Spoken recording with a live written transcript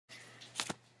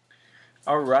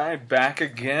All right, back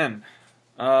again.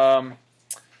 Let's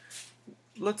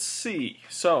see.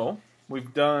 So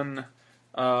we've done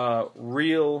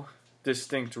real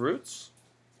distinct roots.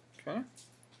 Okay.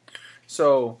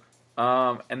 So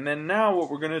and then now what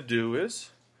we're going to do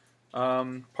is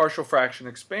partial fraction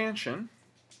expansion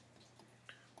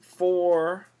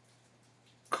for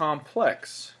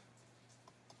complex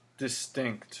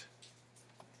distinct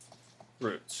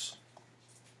roots.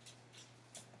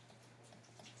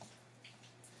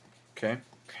 Okay,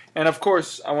 and of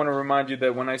course I want to remind you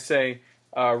that when I say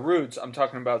roots, I'm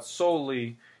talking about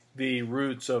solely the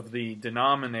roots of the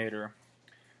denominator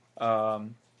of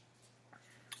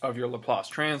your Laplace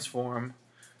transform,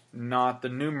 not the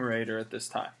numerator at this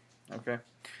time. Okay,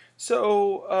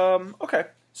 so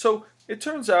so it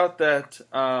turns out that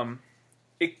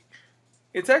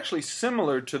it's actually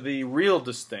similar to the real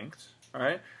distinct, all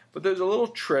right? But there's a little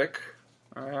trick.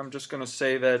 All right? I'm just going to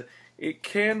say that it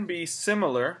can be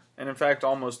similar, and in fact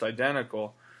almost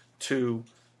identical, to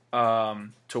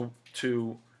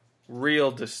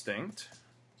real distinct.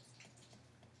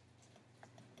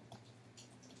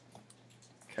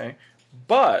 Okay,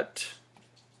 but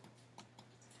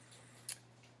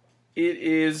it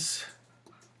is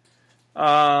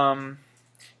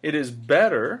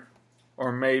better,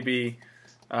 or maybe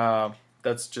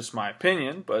that's just my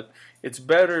opinion, but it's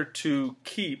better to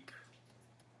keep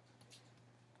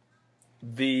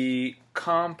the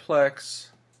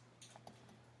complex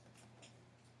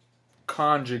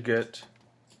conjugate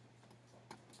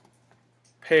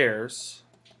pairs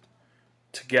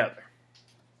together.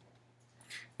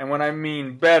 And when I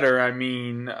mean better, I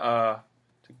mean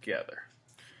together.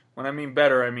 When I mean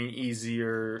better, I mean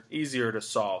easier to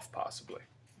solve, possibly.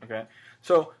 Okay,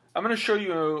 so I'm going to show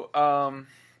you. I'm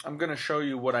going to show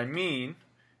you what I mean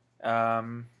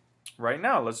right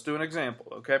now. Let's do an example,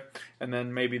 okay? And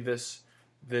then maybe this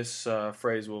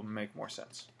phrase will make more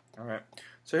sense. All right.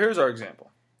 So here's our example.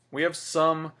 We have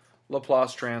some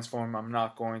Laplace transform. I'm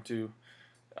not going to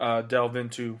delve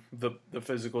into the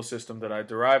physical system that I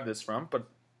derived this from, but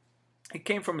it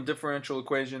came from a differential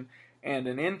equation and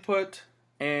an input,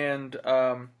 and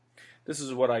this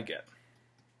is what I get.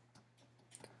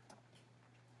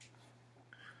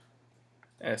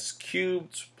 S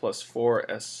cubed plus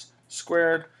 4s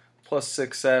squared plus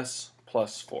 6s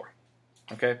plus 4.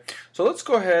 Okay, so let's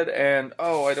go ahead and,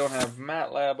 I don't have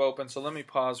MATLAB open, so let me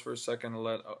pause for a second and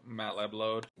let MATLAB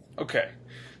load. Okay,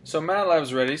 so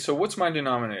MATLAB's ready. So what's my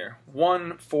denominator?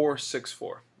 1, 4, 6,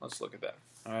 4. Let's look at that.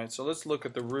 All right, so let's look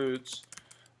at the roots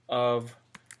of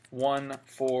 1,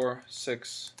 4,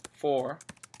 6, 4.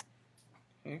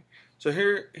 Okay. So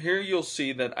here you'll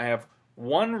see that I have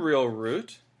one real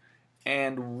root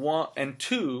and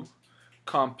two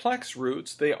complex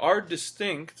roots. They are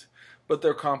distinct, but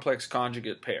they're complex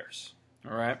conjugate pairs.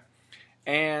 All right,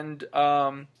 and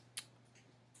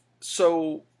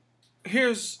so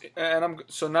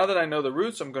now that I know the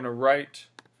roots, I'm going to write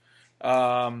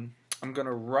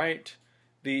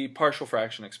the partial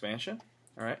fraction expansion.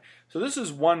 All right, so this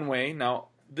is one way. Now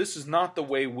this is not the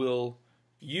way we'll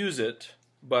use it,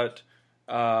 but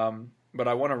I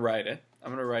want to write it. I'm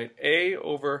going to write a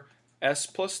over s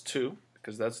plus 2,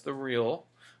 because that's the real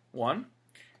one,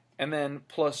 and then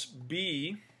plus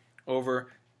b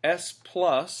over s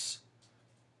plus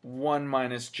 1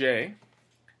 minus j.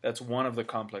 That's one of the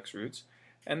complex roots,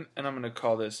 and I'm going to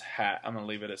call this hat. I'm going to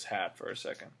leave it as hat for a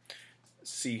second.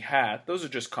 C hat. Those are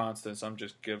just constants. I'm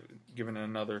just giving it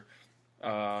another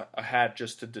a hat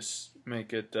just to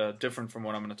make it different from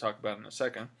what I'm going to talk about in a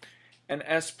second. And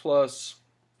s plus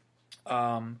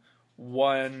 1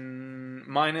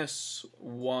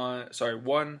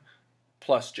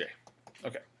 plus j.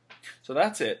 Okay, so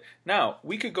that's it. Now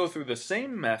we could go through the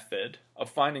same method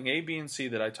of finding a, b, and c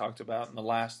that I talked about in the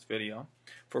last video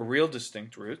for real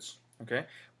distinct roots. Okay,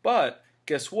 but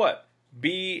guess what?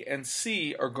 B and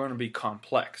c are going to be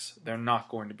complex. They're not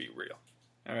going to be real.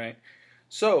 All right,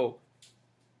 so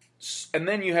and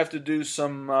then you have to do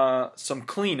some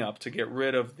cleanup to get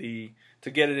rid of to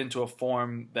get it into a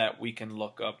form that we can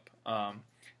look up on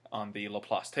the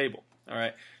Laplace table. All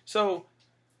right, so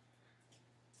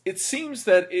it seems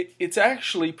that it's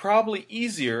actually probably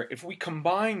easier if we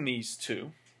combine these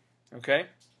two. Okay,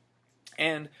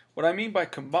 and what I mean by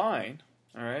combine,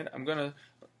 all right, I'm gonna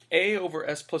a over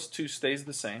s plus 2 stays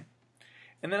the same,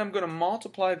 and then I'm going to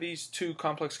multiply these two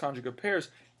complex conjugate pairs,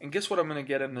 and guess what I'm going to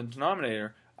get in the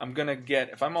denominator? I'm going to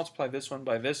get, if I multiply this one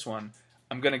by this one,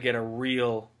 I'm going to get a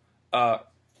real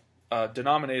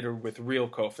denominator with real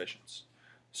coefficients.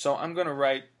 So I'm going to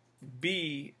write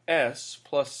bs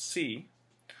plus c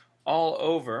all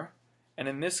over, and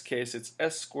in this case it's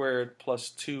s squared plus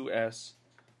 2s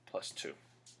plus 2.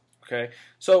 Okay,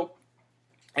 so,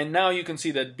 and now you can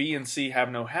see that B and C have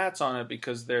no hats on it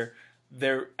because they're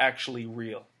actually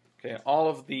real. Okay, all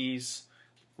of these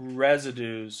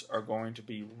residues are going to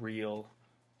be real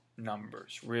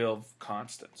numbers, real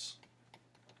constants.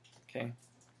 Okay,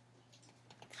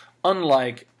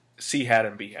 unlike C hat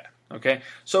and B hat. Okay,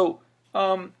 so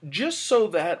just so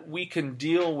that we can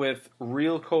deal with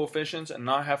real coefficients and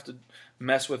not have to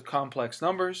mess with complex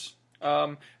numbers,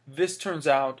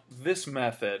 this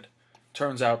method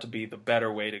turns out to be the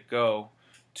better way to go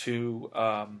to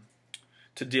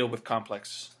deal with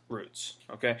complex roots.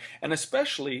 Okay, and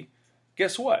especially,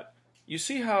 guess what? You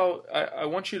see how I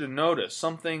want you to notice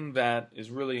something that is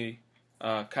really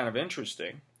kind of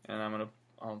interesting, and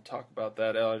I'll talk about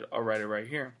that. I'll write it right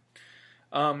here.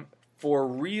 For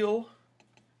real,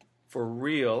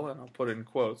 and I'll put it in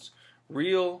quotes,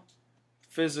 real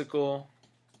physical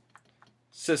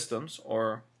systems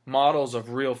or models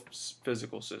of real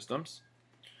physical systems,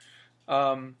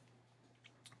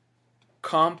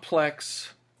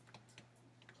 complex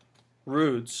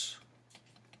roots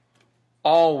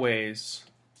always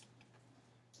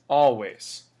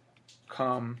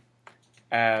come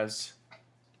as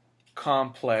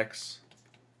complex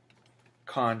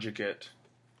conjugate.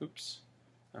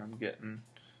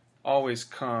 Always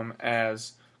come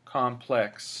as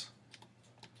complex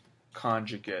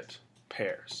conjugate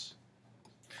pairs.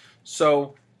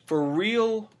 So for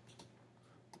real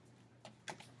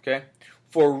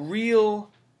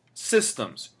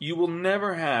systems, you will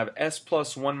never have s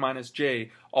plus 1 minus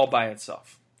j all by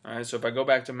itself. All right, so if I go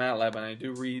back to MATLAB and I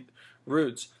do read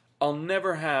roots, I'll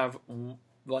never have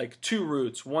like two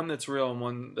roots, one that's real and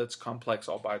one that's complex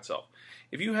all by itself.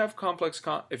 If you have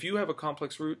a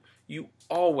complex root, you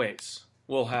always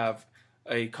will have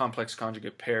a complex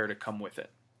conjugate pair to come with it.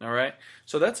 All right,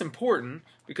 so that's important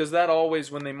because that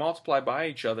always, when they multiply by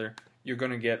each other, you're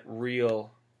going to get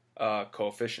real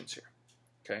coefficients here.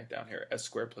 Okay, down here, s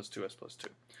squared plus 2s plus 2.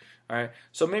 All right,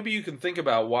 so maybe you can think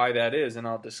about why that is, and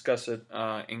I'll discuss it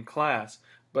in class.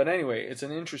 But anyway, it's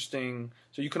an interesting.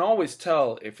 So you can always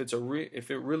tell if it's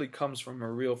if it really comes from a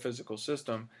real physical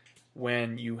system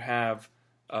when you have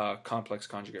complex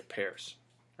conjugate pairs.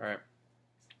 All right.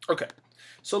 Okay.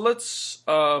 So let's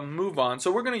move on.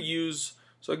 So we're going to use.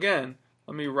 So again,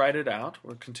 let me write it out.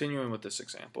 We're continuing with this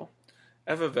example.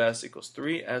 F of s equals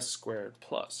 3s squared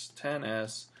plus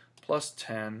 10s plus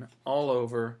 10 all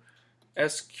over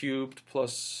s cubed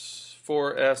plus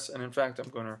 4s, and in fact I'm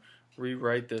going to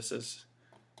rewrite this as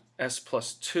s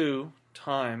plus 2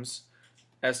 times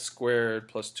s squared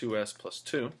plus 2s plus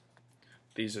 2.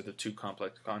 These are the two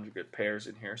complex conjugate pairs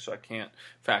in here, so I can't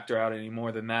factor out any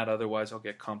more than that, otherwise I'll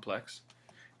get complex.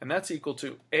 And that's equal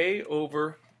to a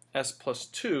over s plus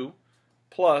 2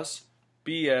 plus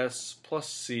bs plus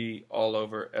c all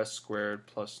over s squared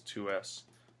plus 2s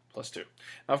plus 2.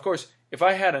 Now, of course, if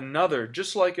I had another,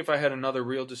 just like if I had another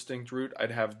real distinct root,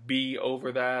 I'd have b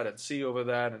over that and c over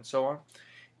that and so on.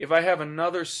 If I have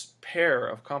another pair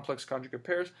of complex conjugate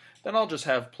pairs, then I'll just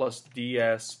have plus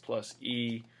ds plus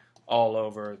e all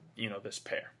over, this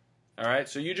pair. All right,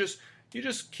 so you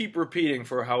just keep repeating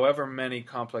for however many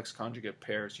complex conjugate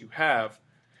pairs you have.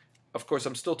 Of course,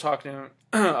 I'm still talking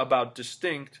about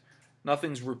distinct.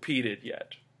 Nothing's repeated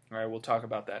yet. All right, we'll talk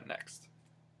about that next.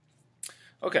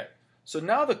 Okay, so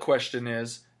now the question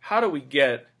is, how do we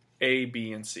get A,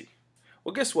 B, and C?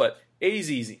 Well, guess what? A's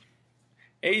easy.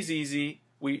 A's easy.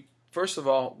 First of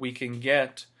all, we can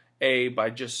get A by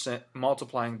just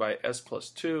multiplying by s plus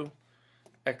 2.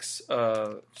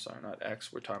 Sorry, not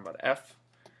x, we're talking about f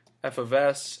of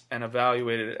s, and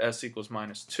evaluated at s equals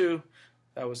minus 2.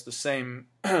 That was the same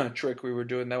trick we were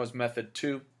doing. That was method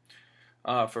 2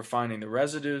 for finding the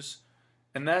residues.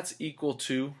 And that's equal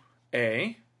to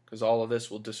a, because all of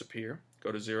this will disappear,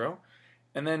 go to 0.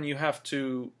 And then you have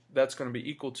to, that's going to be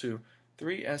equal to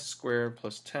 3s squared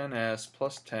plus 10s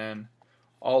plus 10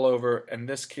 all over, and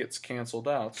this gets canceled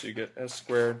out, so you get s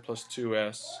squared plus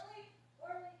 2s.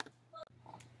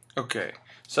 Okay,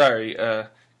 sorry,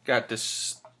 got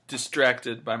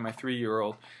distracted by my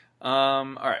 3-year-old.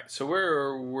 Alright, so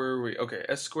where were we? Okay,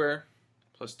 s squared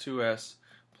plus 2s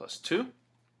plus 2.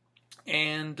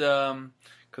 And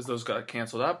because those got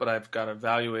canceled out, but I've got to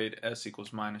evaluate s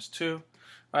equals minus 2.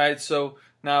 Alright, so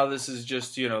now this is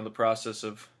just, the process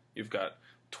of, you've got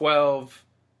 12,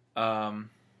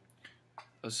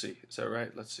 let's see, is that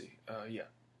right? Let's see, yeah.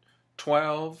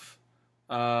 12,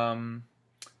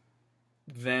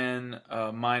 then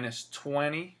minus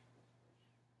 20,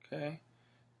 okay,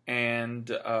 and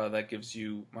that gives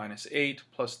you minus 8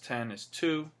 plus 10 is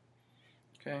 2,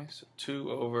 okay, so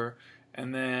 2 over,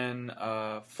 and then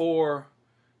 4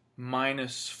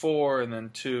 minus 4 and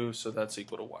then 2, so that's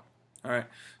equal to 1. All right,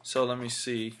 so let me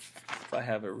see if I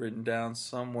have it written down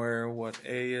somewhere what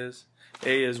A is.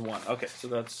 A is 1. Okay, so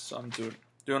that's, I'm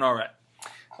doing all right.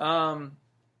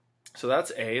 So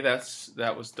that's A,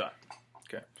 that was done.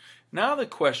 Okay. Now the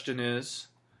question is,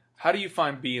 how do you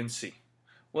find B and C?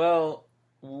 Well,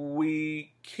 we're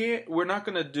not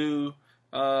going to do,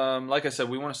 like I said,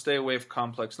 we want to stay away from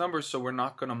complex numbers, so we're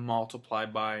not going to multiply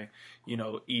by,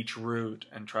 each root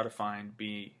and try to find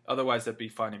B. Otherwise, that'd be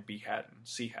finding B hat and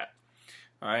C hat.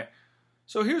 All right.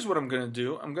 So here's what I'm going to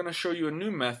do. I'm going to show you a new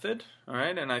method. All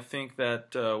right, and I think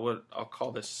that what I'll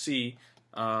call this C.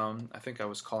 I think I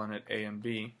was calling it A and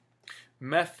B.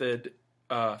 Method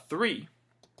 3.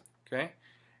 Okay,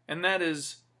 and that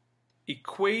is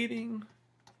equating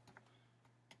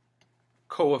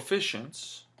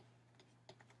coefficients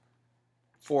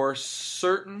for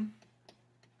certain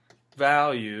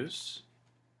values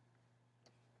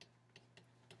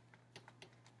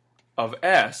of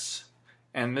S,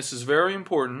 and this is very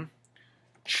important,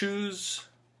 choose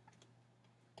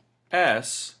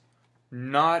S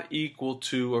not equal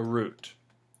to a root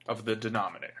of the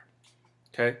denominator.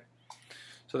 Okay,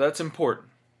 so that's important.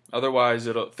 Otherwise,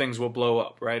 things will blow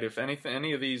up, right? If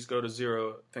any of these go to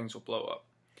 0, things will blow up.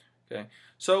 Okay,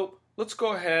 so let's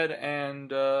go ahead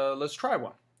and let's try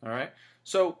one. All right.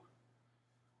 So,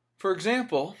 for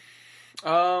example,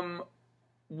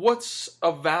 what's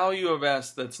a value of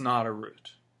S that's not a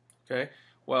root? Okay.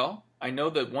 Well, I know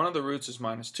that one of the roots is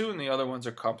minus 2, and the other ones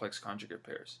are complex conjugate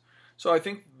pairs. So I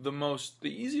think the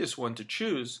easiest one to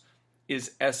choose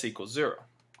is S equals 0.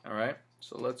 All right.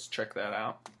 So let's check that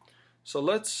out. So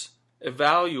let's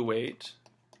evaluate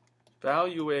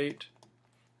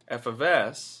f of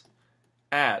S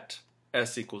at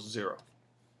S equals 0.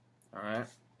 All right.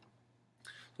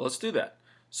 So let's do that.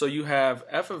 So you have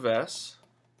f of S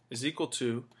is equal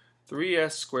to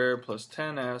 3s squared plus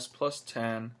 10s plus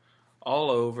 10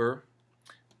 all over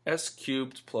s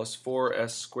cubed plus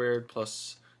 4s squared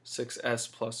plus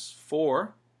 6s plus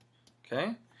 4.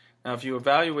 Okay. Now if you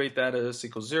evaluate that at s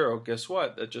equals 0, guess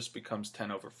what? That just becomes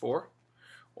 10 over 4,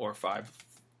 or 5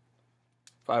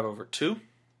 over 2.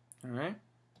 All right.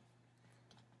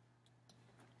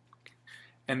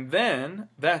 And then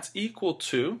that's equal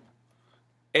to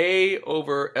a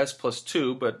over s plus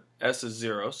 2, but s is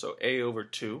 0, so a over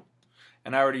 2.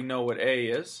 And I already know what a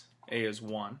is. A is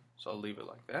 1, so I'll leave it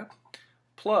like that.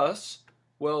 Plus,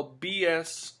 well,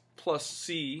 bs plus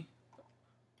c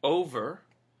over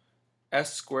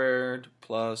s squared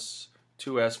plus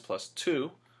 2s plus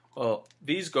 2. Well,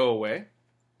 these go away,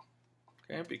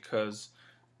 okay, because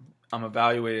I'm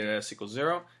evaluating at s equals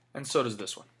 0, and so does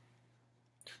this one.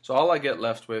 So all I get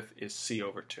left with is c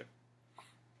over 2.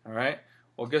 All right.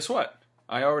 Well, guess what?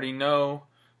 I already know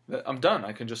that I'm done.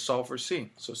 I can just solve for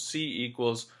c. So c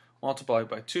equals, multiplied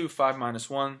by 2, 5 minus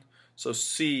 1. So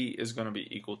c is going to be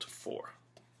equal to 4.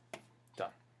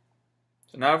 Done.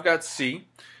 So now I've got c.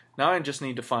 Now I just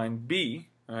need to find b.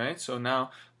 All right. So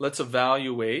now let's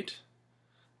evaluate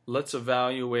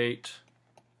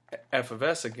f of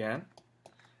s again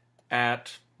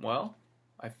at, well,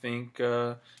 I think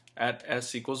at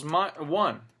s equals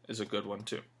 1 is a good one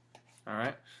too. All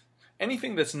right.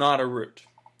 Anything that's not a root.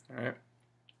 All right.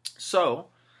 So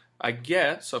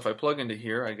if I plug into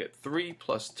here, I get 3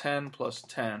 plus 10 plus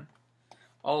 10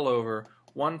 all over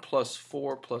 1 plus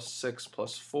 4 plus 6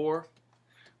 plus 4,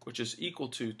 which is equal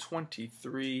to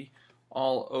 23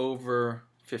 all over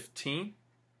 15.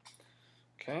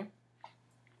 Okay.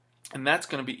 And that's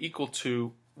going to be equal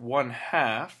to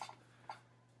 1/2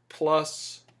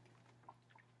 plus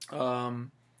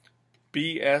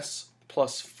bs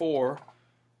plus 4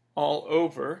 all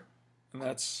over, and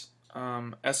that's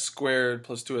s squared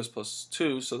plus 2s plus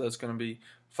 2, so that's going to be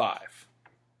 5.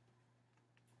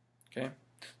 Okay,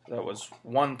 so that was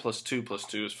 1 plus 2 plus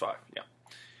 2 is 5. Yeah.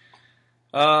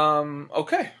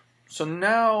 Okay, so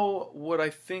now what I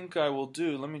think I will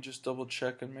do, let me just double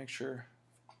check and make sure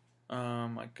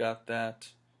I got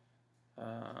that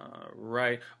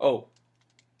right. Oh,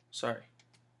 sorry,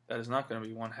 that is not going to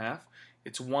be 1/2.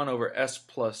 It's 1 over s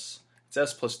plus, it's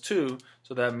s plus 2,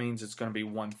 so that means it's going to be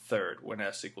 1/3 when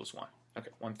s equals 1.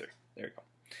 Okay, 1/3. There you go.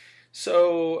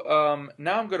 So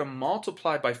now I'm going to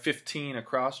multiply by 15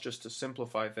 across just to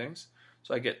simplify things.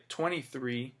 So I get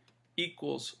 23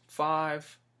 equals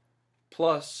 5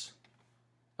 plus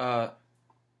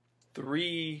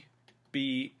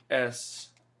 3bs.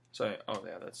 Sorry, oh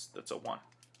yeah, that's a 1.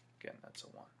 Again, that's a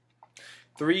 1.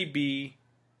 3b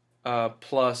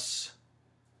plus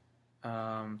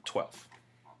 12.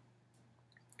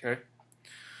 Okay.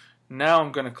 Now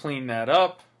I'm going to clean that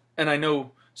up, and I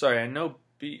know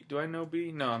B. Do I know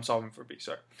B? No, I'm solving for B,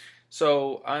 sorry.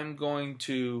 So I'm going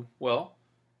to, well,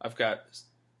 I've got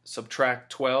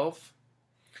subtract 12,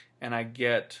 and I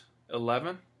get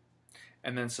 11,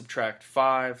 and then subtract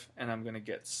 5, and I'm going to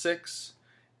get 6.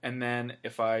 And then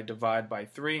if I divide by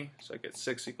 3, so I get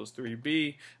 6 equals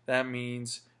 3b, that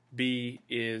means b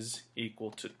is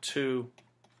equal to 2.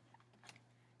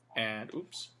 And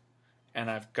oops, and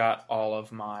I've got all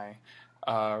of my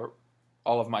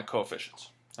coefficients.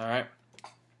 All right.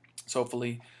 So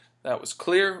hopefully that was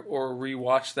clear, or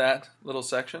rewatch that little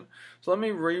section. So let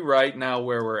me rewrite now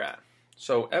where we're at.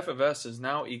 So f of s is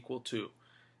now equal to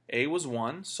a was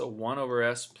 1, so 1 over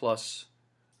s plus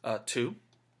 2.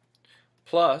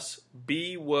 Plus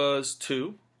b was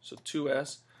 2, so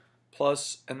 2s,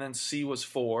 plus, and then c was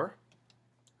 4.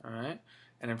 All right,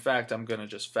 and in fact, I'm going to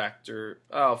just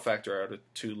I'll factor out a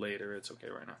 2 later. It's okay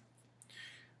right now.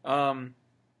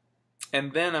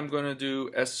 And then I'm going to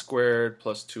do s squared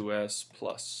plus 2s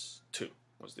plus 2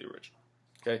 was the original.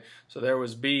 Okay, so there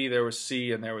was b, there was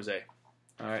c, and there was a.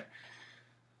 All right,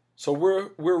 so we're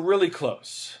really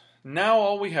close. Now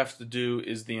all we have to do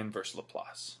is the inverse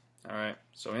Laplace. All right,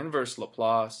 so inverse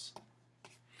Laplace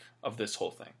of this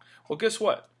whole thing. Well, guess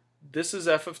what? This is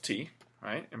f of t,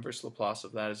 right? Inverse Laplace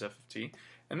of that is f of t.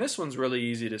 And this one's really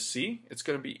easy to see. It's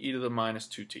going to be e to the minus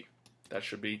 2t. That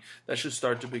should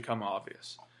start to become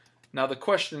obvious. Now the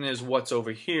question is, what's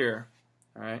over here?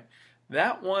 All right,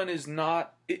 that one is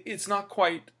not. It's not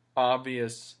quite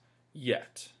obvious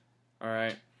yet. All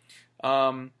right.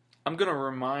 I'm going to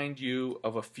remind you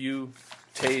of a few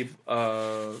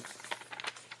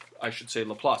I should say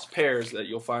Laplace pairs that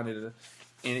you'll find it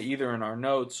in either in our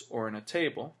notes or in a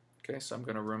table. Okay, so I'm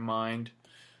going to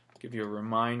give you a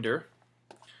reminder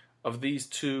of these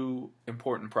two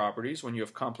important properties. When you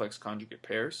have complex conjugate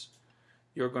pairs,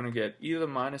 you're going to get e to the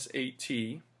minus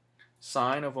 8t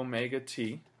sine of omega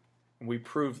t. And we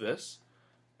prove this.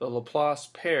 The Laplace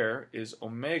pair is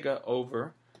omega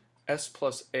over s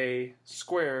plus a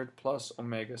squared plus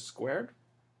omega squared.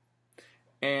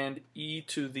 And e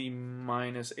to the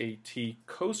minus at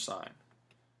cosine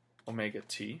omega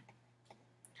t.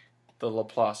 The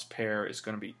Laplace pair is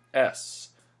going to be s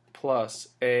plus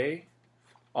a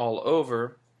all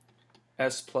over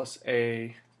s plus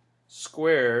a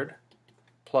squared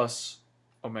plus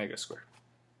omega squared.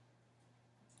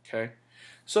 Okay,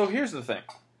 so here's the thing.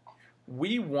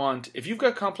 We want, if you've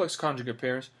got complex conjugate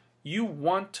pairs, you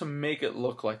want to make it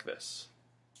look like this.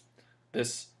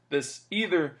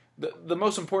 The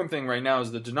most important thing right now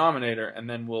is the denominator, and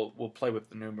then we'll play with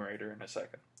the numerator in a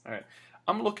second. All right,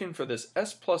 I'm looking for this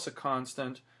s plus a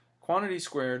constant, quantity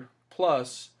squared,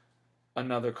 plus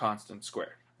another constant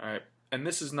squared. All right, and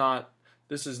this is not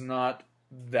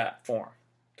that form.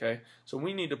 Okay, so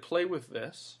we need to play with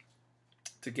this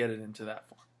to get it into that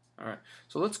form. All right,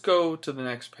 so let's go to the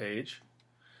next page.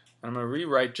 I'm going to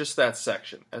rewrite just that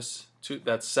section,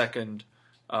 that second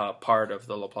part of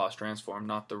the Laplace transform,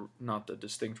 not the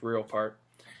distinct real part.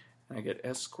 And I get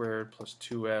s squared plus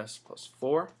 2s plus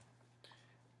 4.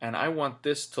 And I want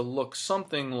this to look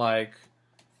something like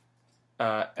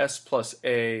s plus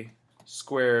a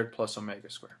squared plus omega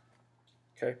squared.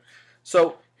 Okay,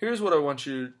 so here's what I want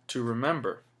you to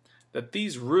remember, that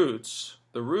these roots,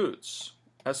 the roots,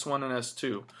 s1 and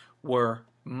s2, were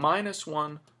minus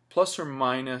 1 plus or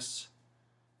minus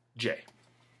j.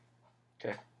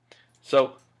 Okay,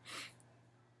 so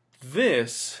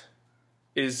this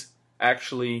is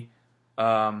actually,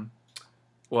 well,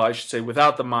 I should say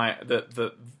without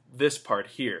this part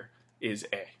here is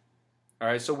a. All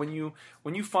right, so when you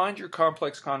find your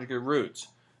complex conjugate roots,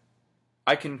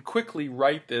 I can quickly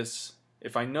write this,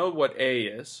 if I know what a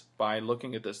is by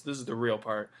looking at this is the real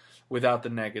part without the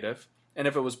negative, and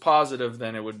if it was positive,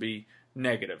 then it would be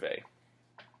negative a.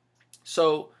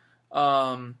 So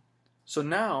so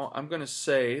now I'm going to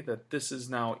say that this is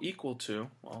now equal to,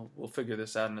 well, we'll figure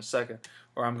this out in a second,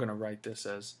 or I'm going to write this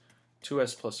as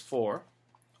 2s plus 4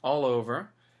 all over,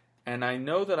 and I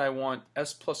know that I want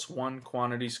s plus 1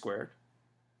 quantity squared.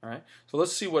 All right, so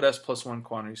let's see what s plus 1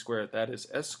 quantity squared, that is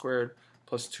s squared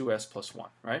plus 2s plus 1,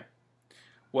 right?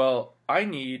 Well, I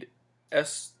need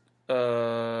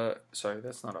sorry,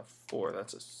 that's not a 4,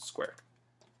 that's a squared.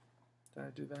 Did I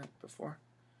do that before?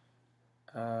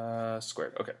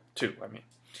 Squared, okay, 2, I mean.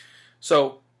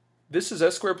 So this is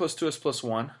s squared plus 2s plus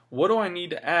 1. What do I need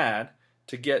to add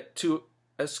to get to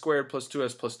s squared plus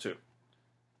 2s plus 2?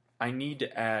 I need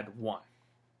to add 1.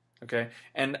 Okay,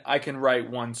 and I can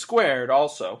write 1 squared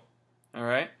also, all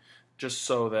right, just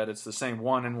so that it's the same.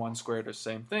 1 and 1 squared are the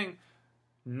same thing.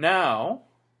 Now,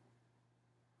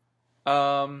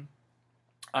 I'm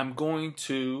going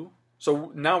to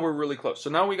So now we're really close. So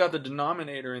now we got the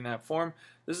denominator in that form.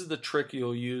 This is the trick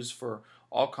you'll use for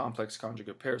all complex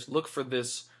conjugate pairs. Look for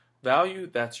this value,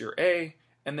 that's your A,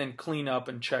 and then clean up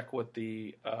and check what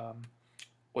the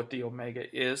omega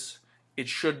is. It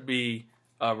should be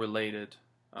related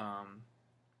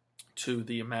to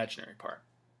the imaginary part.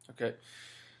 Okay,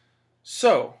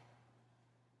 so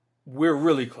we're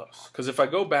really close, because if I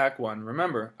go back one,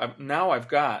 remember, now I've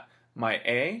got my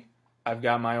A, I've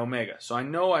got my omega. So I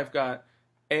know I've got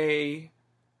A,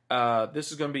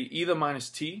 this is going to be e to the minus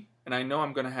t, and I know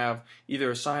I'm going to have either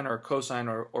a sine or a cosine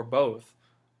or both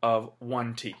of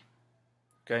 1t.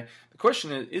 Okay. The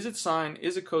question is it sine,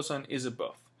 is it cosine, is it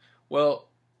both? Well,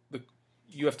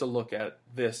 you have to look at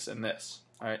this and this.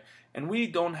 All right. And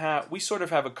we sort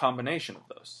of have a combination of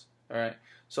those. All right.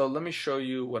 So let me show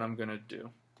you what I'm going to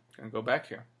do. I'm going to go back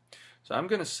here. So I'm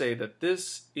going to say that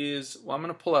this is, well, I'm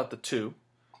going to pull out the 2.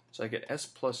 So I get s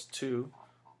plus 2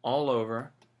 all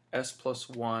over s plus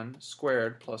 1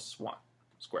 squared plus 1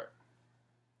 squared.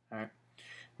 All right.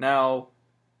 Now,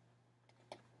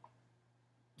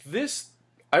 this,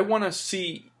 I want to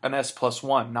see an s plus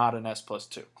 1, not an s plus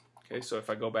 2. Okay, so if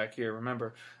I go back here,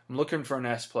 remember, I'm looking for an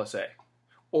s plus a,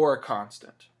 or a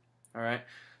constant. All right.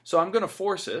 So I'm going to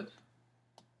force it.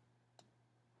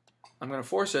 I'm going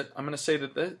to say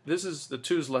that this is the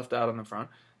 2's left out on the front.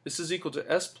 This is equal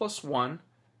to s plus 1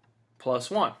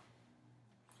 plus 1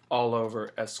 all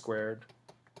over s squared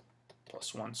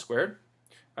plus 1 squared.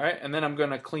 All right, and then I'm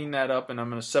going to clean that up and I'm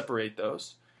going to separate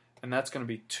those. And that's going to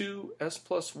be 2s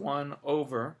plus 1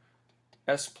 over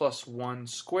s plus 1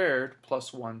 squared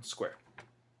plus 1 squared.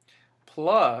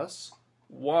 Plus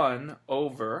 1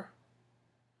 over,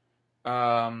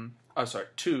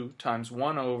 2 times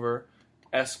 1 over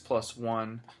s plus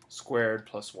 1 squared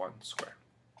plus 1 squared.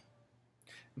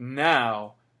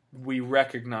 Now we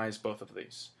recognize both of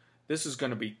these. This is going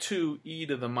to be 2e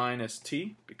to the minus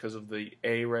t because of the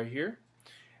a right here.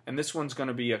 And this one's going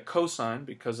to be a cosine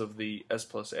because of the s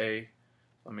plus a.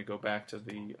 Let me go back to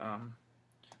the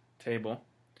table.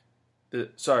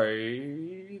 This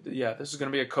is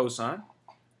going to be a cosine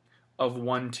of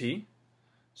 1t.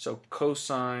 So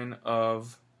cosine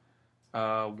of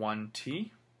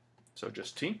 1t, so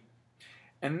just t.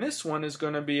 And this one is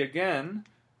going to be, again,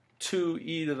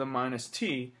 2e to the minus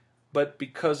t, but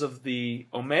because of the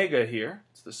omega here,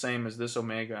 it's the same as this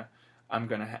omega, I'm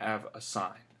going to have a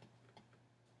sine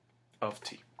of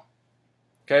t.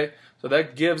 Okay, so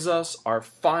that gives us our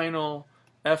final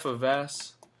f of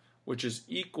s, which is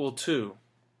equal to,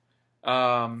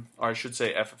 or I should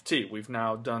say f of t. We've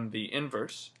now done the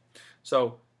inverse.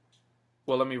 So,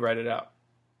 well, let me write it out.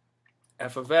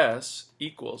 F of s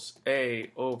equals a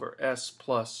over s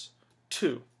plus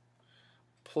 2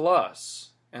 plus,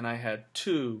 and I had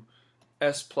 2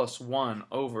 s plus 1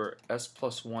 over s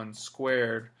plus 1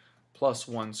 squared plus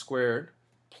 1 squared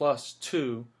plus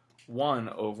 2 1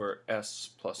 over s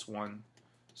plus 1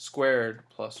 squared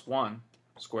plus 1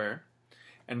 squared.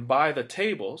 And by the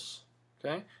tables,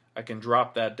 okay, I can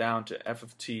drop that down to f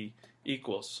of t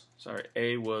equals,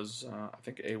 a was, I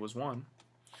think a was 1.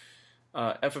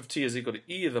 F of t is equal to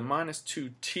e to the minus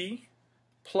 2t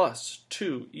plus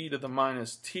 2e to the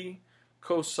minus t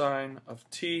cosine of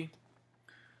t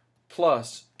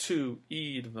plus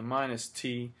 2e to the minus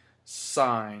t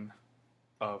sine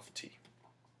of t.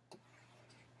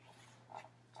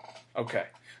 Okay,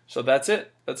 so that's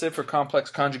it. That's it for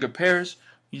complex conjugate pairs.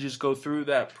 You just go through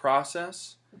that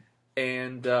process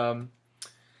and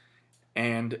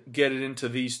get it into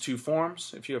these two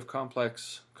forms if you have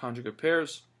complex conjugate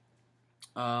pairs.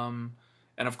 And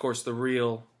of course, the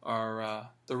real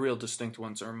distinct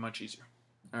ones are much easier.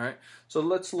 All right, so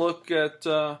let's look at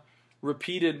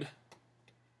repeated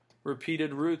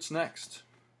roots next.